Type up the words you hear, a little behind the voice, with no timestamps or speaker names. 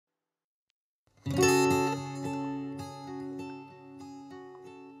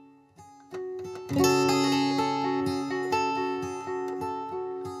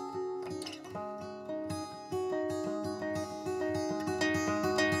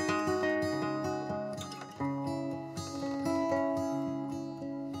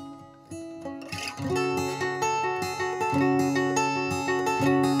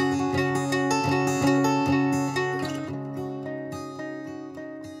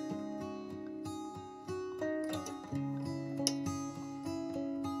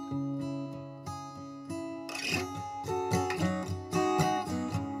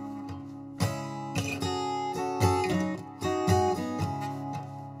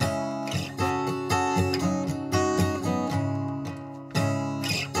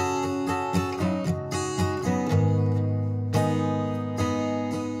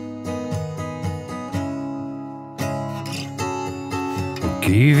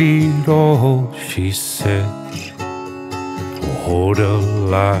Give it all, she said, or hold a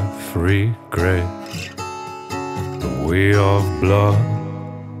life regret. The way of blood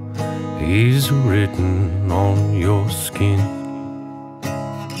is written on your skin.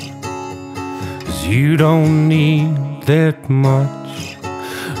 'Cause you don't need that much,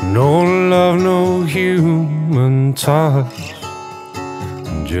 no love, no human touch,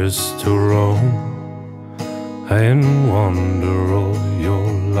 just to roam and wander all your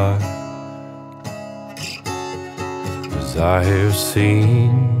life. 'Cause I have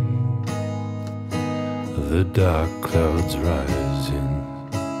seen the dark clouds rising,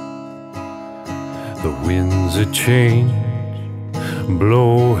 the winds of change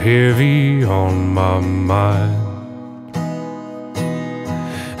blow heavy on my mind,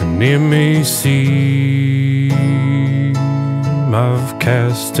 and it may seem I've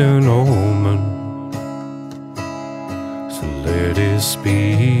cast an omen, so let it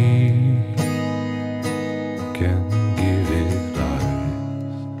speak and give it life.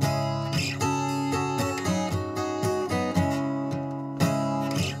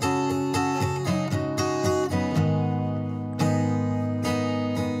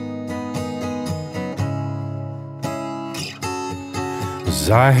 As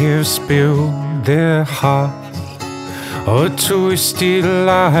I have spilled their hearts, a twisted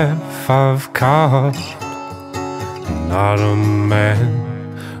life I've cast. Not a man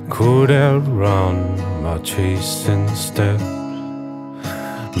could outrun my chasing steps.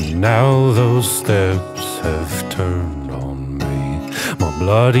 Now those steps have turned on me. My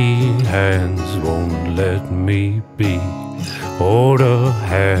bloody hands won't let me be, or to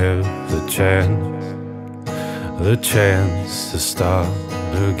have the chance to start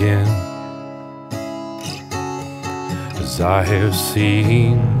again. As I have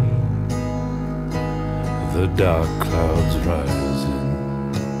seen the dark clouds rising,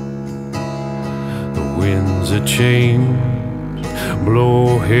 the winds of change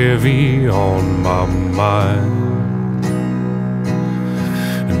blow heavy on my mind,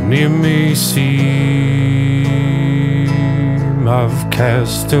 and it may seem I've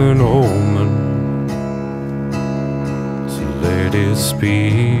cast an omen, so let it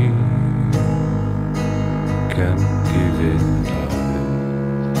speak and give it life.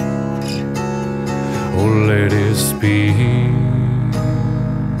 Oh, let it speak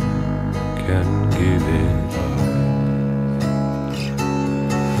and give it life.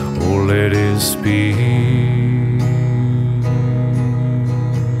 Oh, let it speak